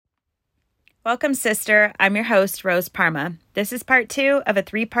Welcome, sister. I'm your host, Rose Parma. This is part 2 of a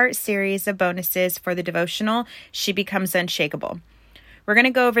 3-part series of bonuses for the devotional, She Becomes Unshakable. We're going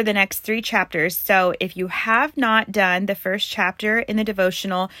to go over the next 3 chapters. So if you have not done the first chapter in the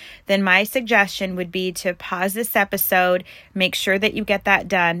devotional, then my suggestion would be to pause this episode, make sure that you get that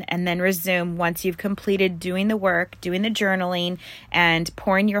done, and then resume once you've completed doing the work, doing the journaling, and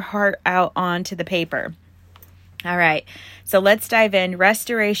pouring your heart out onto the paper. All right, so let's dive in.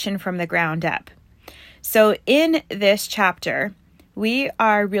 Restoration from the ground up. So in this chapter, we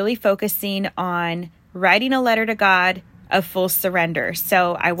are really focusing on writing a letter to God of full surrender.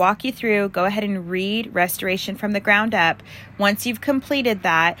 So I walk you through, go ahead and read Restoration from the Ground Up. Once you've completed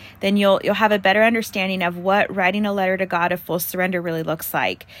that, then you'll have a better understanding of what writing a letter to God of full surrender really looks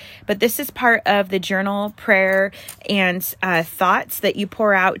like. But this is part of the journal, prayer, and thoughts that you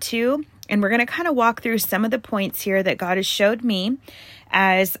pour out to. And we're going to kind of walk through some of the points here that God has showed me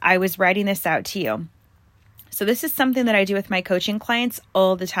as I was writing this out to you. So this is something that I do with my coaching clients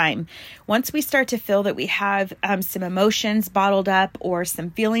all the time. Once we start to feel that we have some emotions bottled up or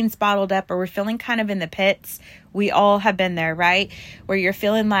some feelings bottled up, or we're feeling kind of in the pits, we all have been there, right? Where you're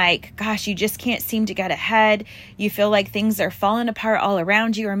feeling like, gosh, you just can't seem to get ahead. You feel like things are falling apart all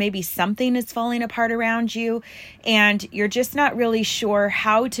around you, or maybe something is falling apart around you, and you're just not really sure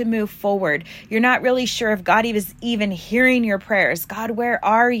how to move forward. You're not really sure if God is even hearing your prayers. God, where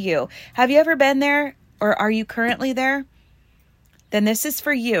are you? Have you ever been there? Or are you currently there? Then this is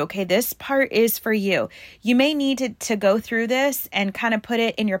for you, okay? This part is for you. You may need to go through this and kind of put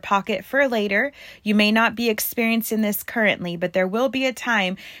it in your pocket for later. You may not be experiencing this currently, but there will be a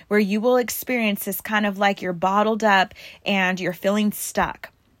time where you will experience this kind of like you're bottled up and you're feeling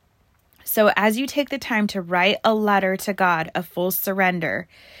stuck. So as you take the time to write a letter to God of full surrender,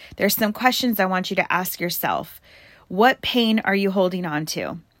 there's some questions I want you to ask yourself. What pain are you holding on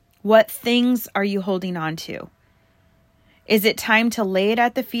to? What things are you holding on to? Is it time to lay it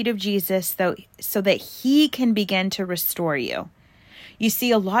at the feet of Jesus so that He can begin to restore you? You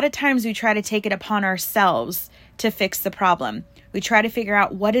see, a lot of times we try to take it upon ourselves to fix the problem. We try to figure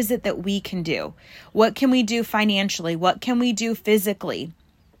out what is it that we can do? What can we do financially? What can we do physically?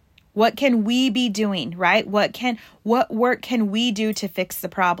 What can we be doing, right? What work can we do to fix the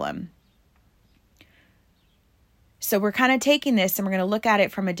problem? So we're kind of taking this and we're going to look at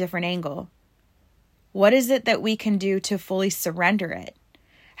it from a different angle. What is it that we can do to fully surrender it?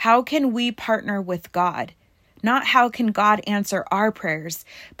 How can we partner with God? Not how can God answer our prayers,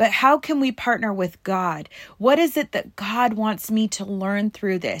 but how can we partner with God? What is it that God wants me to learn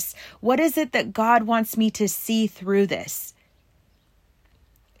through this? What is it that God wants me to see through this?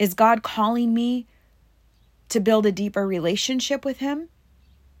 Is God calling me to build a deeper relationship with Him?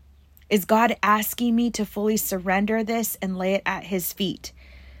 Is God asking me to fully surrender this and lay it at His feet?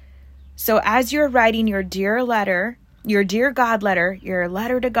 So as you're writing your dear God letter, your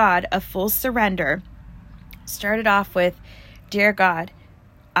letter to God of full surrender, start it off with, Dear God,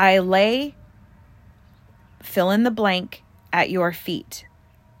 I lay, fill in the blank, at your feet.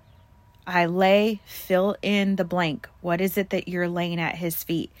 I lay, fill in the blank. What is it that you're laying at His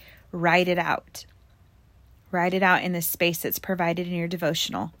feet? Write it out. Write it out in the space that's provided in your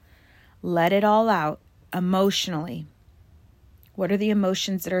devotional. Let it all out emotionally. What are the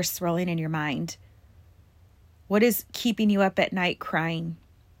emotions that are swirling in your mind? What is keeping you up at night crying?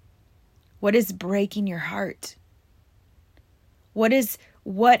 What is breaking your heart? What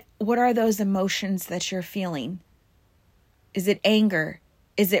are those emotions that you're feeling? Is it anger?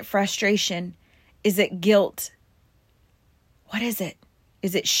 Is it frustration? Is it guilt? What is it?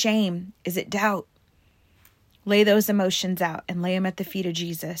 Is it shame? Is it doubt? Lay those emotions out and lay them at the feet of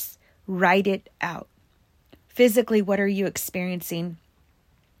Jesus. Write it out. Physically, what are you experiencing?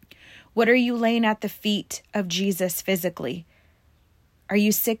 What are you laying at the feet of Jesus physically? Are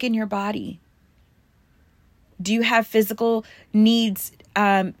you sick in your body? Do you have physical needs,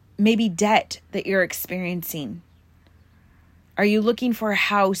 maybe debt that you're experiencing? Are you looking for a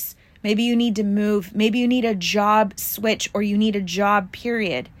house? Maybe you need to move. Maybe you need a job switch, or you need a job,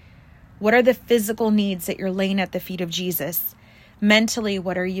 period. What are the physical needs that you're laying at the feet of Jesus? Mentally,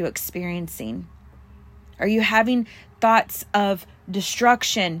 what are you experiencing? Are you having thoughts of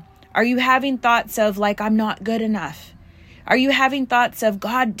destruction? Are you having thoughts of like, I'm not good enough? Are you having thoughts of,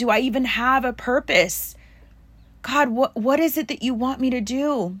 God, do I even have a purpose? God, what is it that you want me to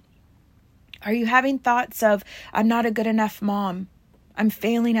do? Are you having thoughts of, I'm not a good enough mom? I'm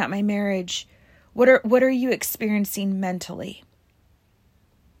failing at my marriage. What are you experiencing mentally?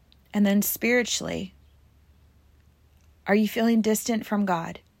 And then spiritually, are you feeling distant from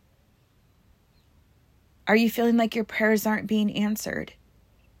God? Are you feeling like your prayers aren't being answered?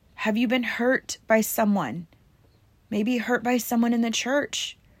 Have you been hurt by someone? Maybe hurt by someone in the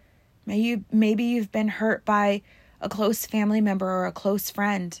church. Maybe you've been hurt by a close family member or a close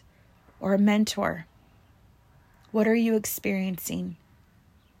friend or a mentor. What are you experiencing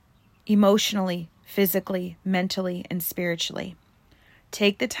emotionally, physically, mentally, and spiritually?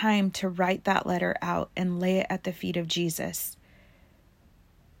 Take the time to write that letter out and lay it at the feet of Jesus.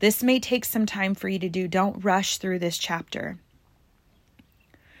 This may take some time for you to do. Don't rush through this chapter.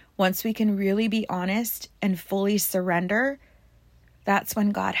 Once we can really be honest and fully surrender, that's when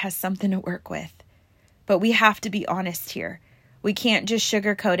God has something to work with. But we have to be honest here. We can't just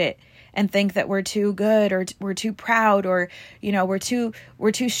sugarcoat it and think that we're too good or we're too proud or, we're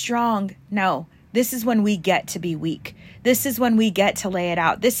too strong. No, this is when we get to be weak. This is when we get to lay it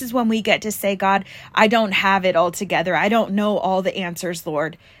out. This is when we get to say, God, I don't have it all together. I don't know all the answers,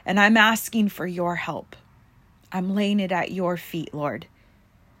 Lord, and I'm asking for your help. I'm laying it at your feet, Lord.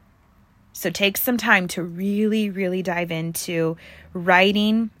 So take some time to really, really dive into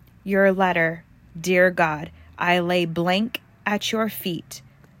writing your letter. Dear God, I lay blank at your feet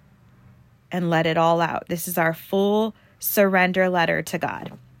and let it all out. This is our full surrender letter to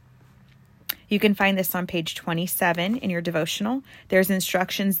God. You can find this on page 27 in your devotional. There's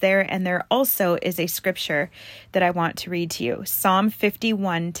instructions there, and there also is a scripture that I want to read to you. Psalm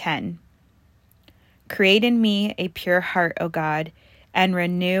 51:10. Create in me a pure heart, O God, and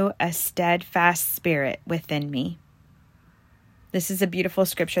renew a steadfast spirit within me. This is a beautiful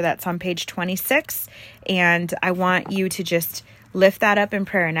scripture that's on page 26, and I want you to just lift that up in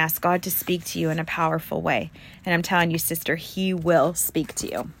prayer and ask God to speak to you in a powerful way. And I'm telling you, sister, He will speak to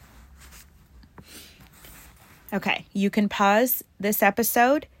you. Okay, you can pause this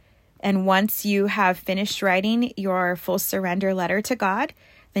episode, and once you have finished writing your full surrender letter to God,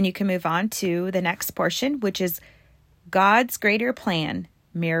 then you can move on to the next portion, which is God's greater plan,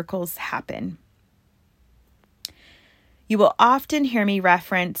 miracles happen. You will often hear me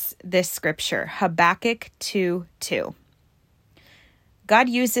reference this scripture, Habakkuk 2:2. God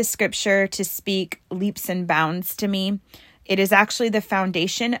used this scripture to speak leaps and bounds to me. It is actually the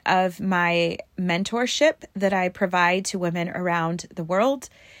foundation of my mentorship that I provide to women around the world.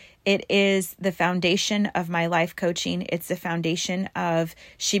 It is the foundation of my life coaching. It's the foundation of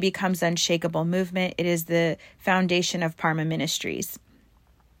She Becomes Unshakable movement. It is the foundation of Parma Ministries.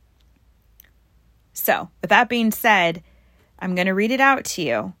 So, with that being said, I'm going to read it out to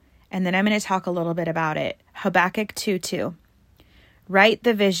you, and then I'm going to talk a little bit about it. Habakkuk 2:2. Write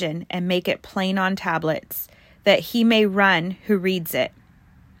the vision and make it plain on tablets, that he may run who reads it.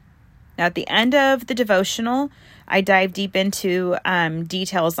 Now, at the end of the devotional, I dive deep into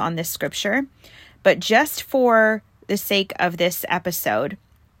details on this scripture, but just for the sake of this episode,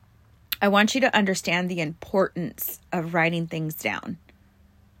 I want you to understand the importance of writing things down.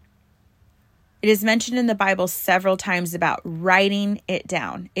 It is mentioned in the Bible several times about writing it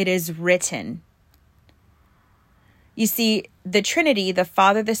down. It is written. You see, the Trinity, the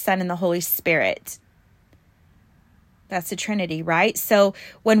Father, the Son, and the Holy Spirit, that's the Trinity, right? So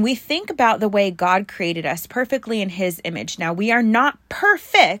when we think about the way God created us perfectly in His image, now we are not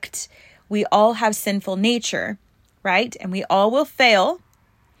perfect. We all have sinful nature, right? And we all will fail.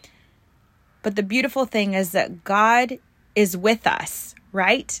 But the beautiful thing is that God is with us,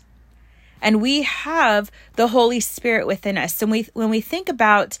 right? And we have the Holy Spirit within us. So when we think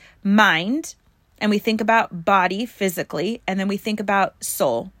about mind, and we think about body physically, and then we think about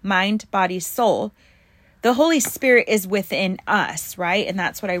soul, mind, body, soul, the Holy Spirit is within us, right? And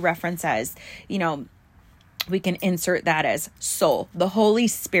that's what I reference as, we can insert that as soul, the Holy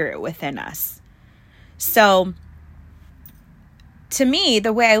Spirit within us. So to me,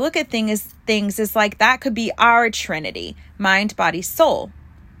 the way I look at things is like that could be our Trinity, mind, body, soul,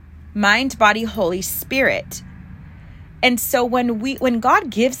 mind, body, Holy Spirit. And so when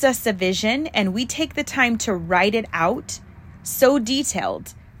God gives us a vision and we take the time to write it out, so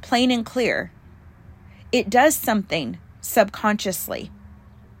detailed, plain and clear, it does something subconsciously.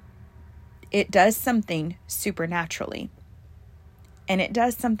 It does something supernaturally. And it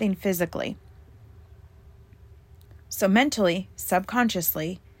does something physically. So mentally,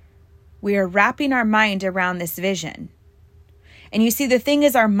 subconsciously, we are wrapping our mind around this vision. And you see, the thing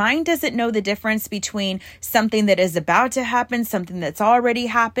is, our mind doesn't know the difference between something that is about to happen, something that's already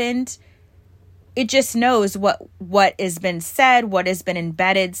happened. It just knows what has been said, what has been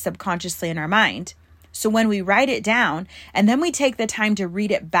embedded subconsciously in our mind. So when we write it down and then we take the time to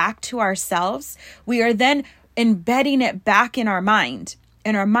read it back to ourselves, we are then embedding it back in our mind.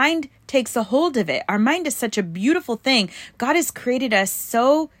 And our mind takes a hold of it. Our mind is such a beautiful thing. God has created us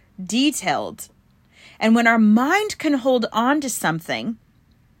so detailed. And when our mind can hold on to something,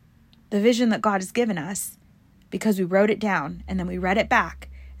 the vision that God has given us because we wrote it down and then we read it back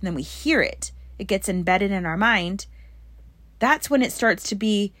and then we hear it. It gets embedded in our mind. That's when it starts to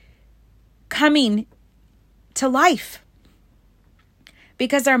be coming to life.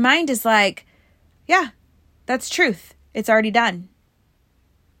 Because our mind is like, yeah, that's truth. It's already done.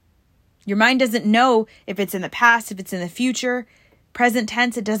 Your mind doesn't know if it's in the past, if it's in the future. Present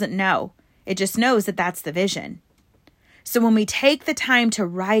tense, it doesn't know. It just knows that that's the vision. So when we take the time to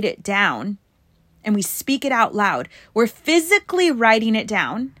write it down and we speak it out loud, we're physically writing it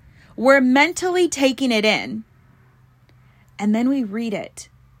down. We're mentally taking it in. And then we read it.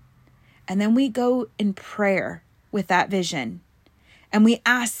 And then we go in prayer with that vision. And we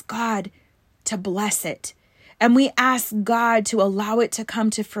ask God to bless it. And we ask God to allow it to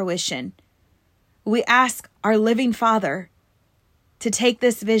come to fruition. We ask our living Father to take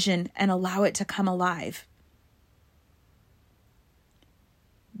this vision and allow it to come alive.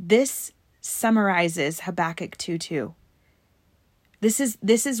 This summarizes Habakkuk 2:2.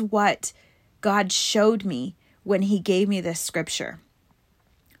 This is what God showed me when he gave me this scripture.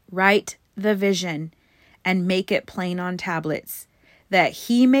 Write the vision and make it plain on tablets, that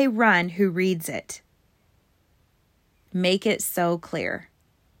he may run who reads it. Make it so clear.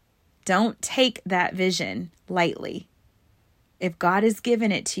 Don't take that vision lightly. If God has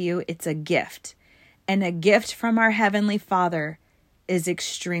given it to you, it's a gift. And a gift from our Heavenly Father is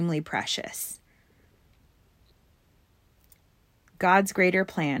extremely precious. God's greater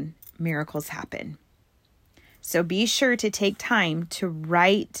plan, miracles happen. So be sure to take time to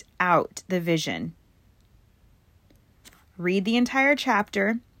write out the vision. Read the entire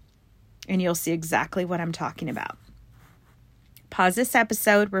chapter and you'll see exactly what I'm talking about. Pause this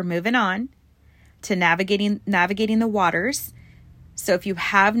episode. We're moving on to navigating the waters. So if you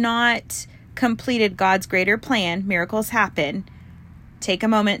have not completed God's greater plan, miracles happen, take a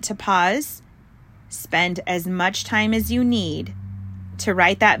moment to pause, spend as much time as you need to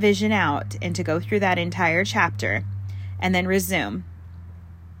write that vision out and to go through that entire chapter, and then resume.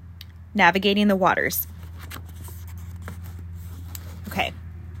 Navigating the waters. Okay.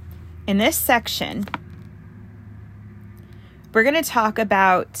 In this section, we're going to talk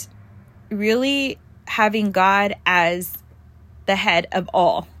about really having God as the head of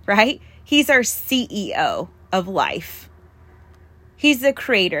all, right? He's our CEO of life. He's the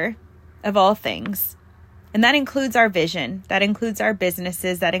creator of all things. And that includes our vision. That includes our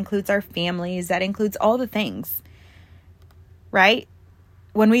businesses. That includes our families. That includes all the things, right?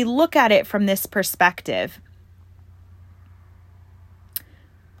 When we look at it from this perspective,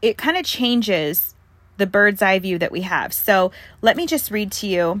 it kind of changes the bird's eye view that we have. So let me just read to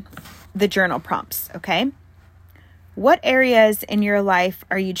you the journal prompts, okay? What areas in your life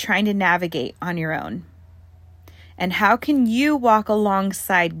are you trying to navigate on your own? And how can you walk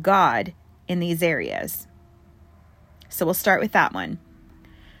alongside God in these areas? So we'll start with that one.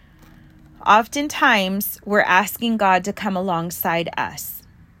 Oftentimes, we're asking God to come alongside us.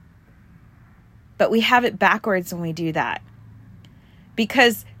 But we have it backwards when we do that.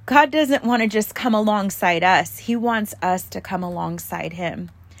 Because God doesn't want to just come alongside us. He wants us to come alongside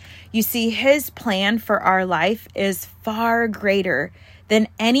him. You see, his plan for our life is far greater than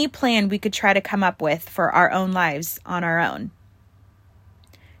any plan we could try to come up with for our own lives on our own.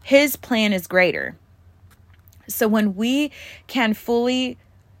 His plan is greater. So when we can fully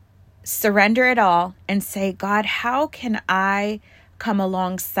surrender it all and say, God, how can I come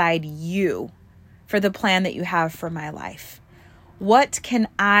alongside you for the plan that you have for my life? What can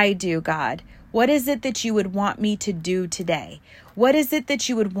I do, God? What is it that you would want me to do today? What is it that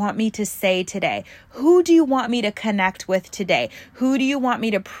you would want me to say today? Who do you want me to connect with today? Who do you want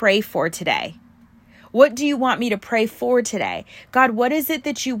me to pray for today? What do you want me to pray for today? God, what is it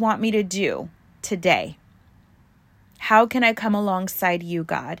that you want me to do today? How can I come alongside you,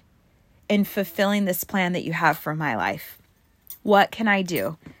 God, in fulfilling this plan that you have for my life? What can I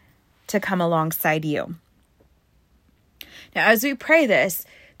do to come alongside you? Now, as we pray this,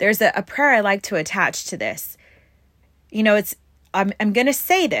 there's a prayer I like to attach to this. You know, I'm going to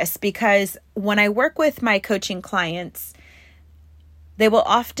say this because when I work with my coaching clients, they will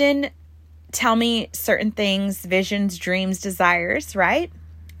often tell me certain things, visions, dreams, desires, right?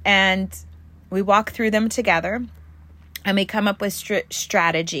 And we walk through them together and we come up with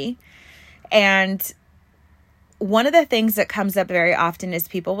strategy. And one of the things that comes up very often is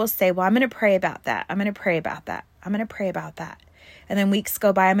people will say, well, I'm going to pray about that. I'm going to pray about that. I'm going to pray about that. And then weeks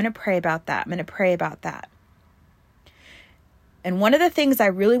go by, I'm going to pray about that. I'm going to pray about that. And one of the things I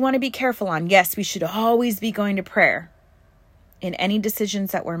really want to be careful on, yes, we should always be going to prayer in any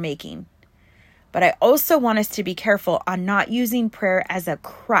decisions that we're making. But I also want us to be careful on not using prayer as a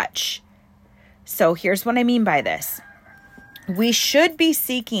crutch. So here's what I mean by this. We should be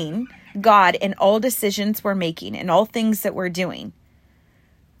seeking God in all decisions we're making, in all things that we're doing.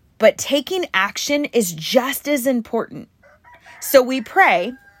 But taking action is just as important. So we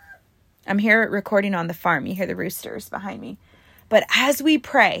pray. I'm here recording on the farm. You hear the roosters behind me. But as we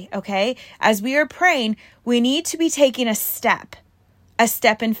pray, okay, as we are praying, we need to be taking a step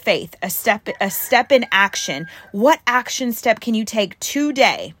in faith, a step in action. What action step can you take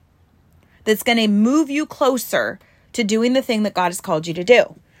today that's going to move you closer to doing the thing that God has called you to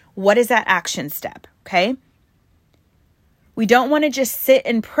do? What is that action step? Okay. We don't want to just sit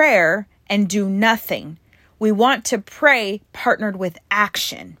in prayer and do nothing. We want to pray partnered with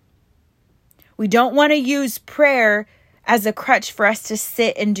action. We don't want to use prayer as a crutch for us to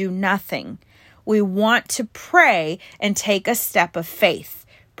sit and do nothing. We want to pray and take a step of faith.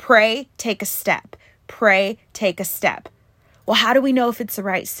 Pray, take a step. Pray, take a step. Well, how do we know if it's the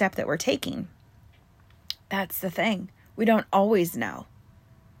right step that we're taking? That's the thing. We don't always know.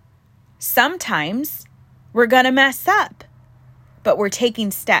 Sometimes we're going to mess up, but we're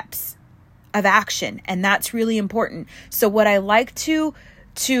taking steps of action, and that's really important. So what I like to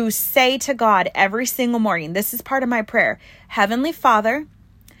say to God every single morning, this is part of my prayer. Heavenly Father,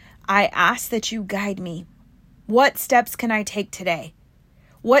 I ask that you guide me. What steps can I take today?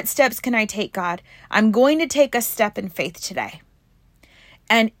 What steps can I take, God? I'm going to take a step in faith today.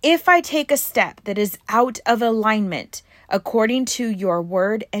 And if I take a step that is out of alignment according to your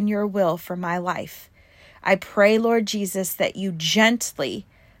word and your will for my life, I pray, Lord Jesus, that you gently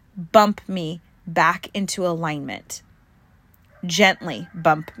bump me back into alignment. Gently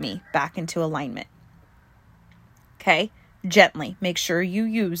bump me back into alignment. Okay? Gently. Make sure you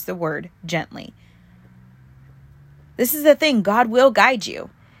use the word gently. This is the thing. God will guide you.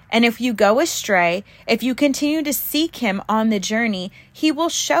 And if you go astray, if you continue to seek him on the journey, he will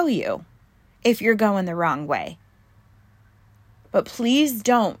show you if you're going the wrong way. But please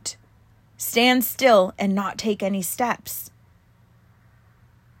don't stand still and not take any steps.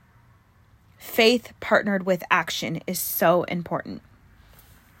 Faith partnered with action is so important.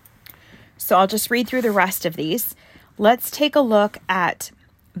 So I'll just read through the rest of these. Let's take a look at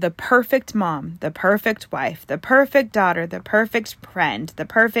the perfect mom, the perfect wife, the perfect daughter, the perfect friend, the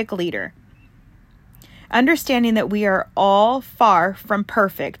perfect leader. Understanding that we are all far from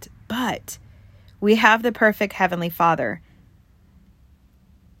perfect, but we have the perfect Heavenly Father.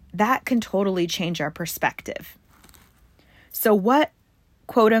 That can totally change our perspective. So what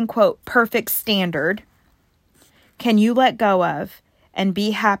quote unquote perfect standard can you let go of and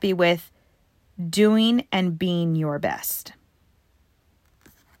be happy with doing and being your best?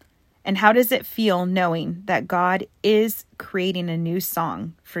 And how does it feel knowing that God is creating a new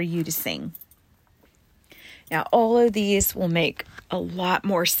song for you to sing? Now, all of these will make a lot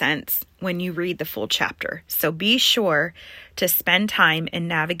more sense when you read the full chapter. So be sure to spend time in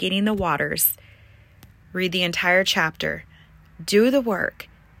navigating the waters, read the entire chapter, do the work,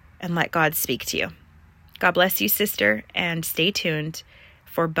 and let God speak to you. God bless you, sister, and stay tuned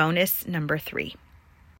for bonus number 3.